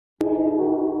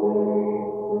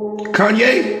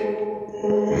Kanye?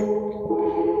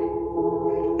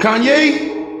 Kanye?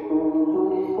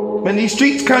 Man, these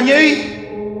streets,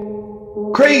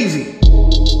 Kanye? Crazy.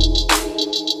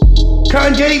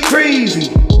 Kanye crazy.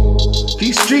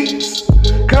 These streets,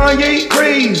 Kanye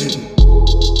crazy.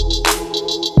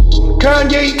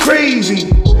 Kanye crazy.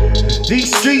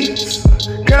 These streets,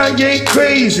 Kanye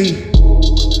crazy.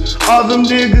 All them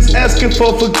niggas asking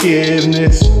for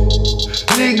forgiveness.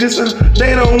 Niggas,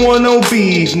 they don't want no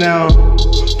beef now.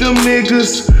 Them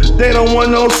niggas, they don't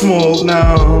want no smoke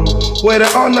now. Waited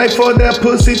all night for that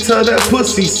pussy till that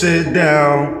pussy sit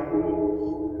down.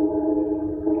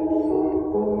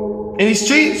 In these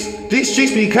streets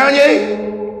be Kanye.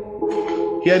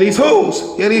 Yeah, these hoes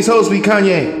be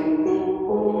Kanye.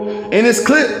 In this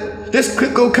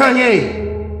clip go Kanye.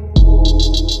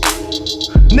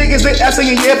 Niggas, they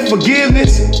asking yeah for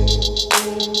forgiveness.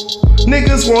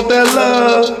 Niggas want that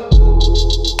love.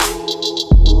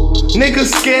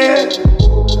 Niggas scared.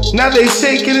 Now they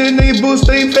shaking in they boots,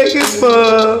 they fake as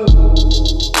fuck.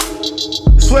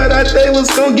 Swear that they was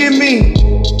gon' get me.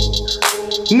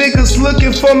 Niggas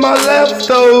looking for my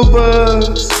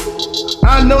leftovers.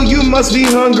 I know you must be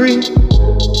hungry.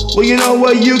 Well, you know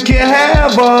what? You can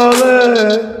have all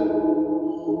that.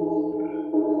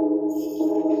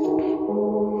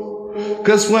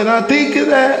 Cause when I think of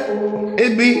that,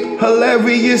 it be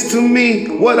hilarious to me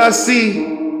what I see.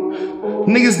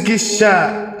 Niggas get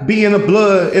shot, be in the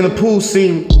blood, in the pool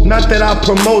scene. Not that I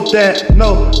promote that,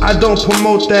 no, I don't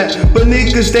promote that. But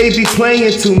niggas, they be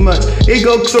playing too much. It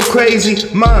go so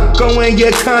crazy, mine going,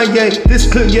 yeah, Kanye.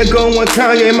 This clip, yeah, going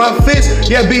Kanye. My fist,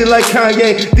 yeah, be like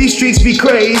Kanye. These streets be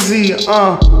crazy,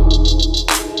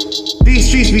 These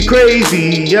streets be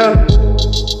crazy, yeah.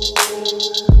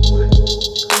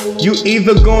 You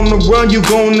either gonna run, you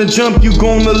gonna jump, you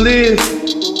gonna live.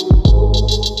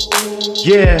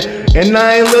 Yeah, and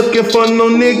I ain't looking for no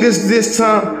niggas this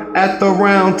time at the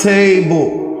round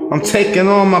table. I'm taking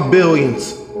all my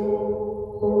billions.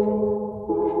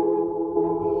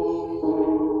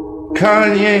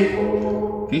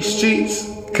 Kanye, these streets,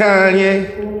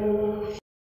 Kanye.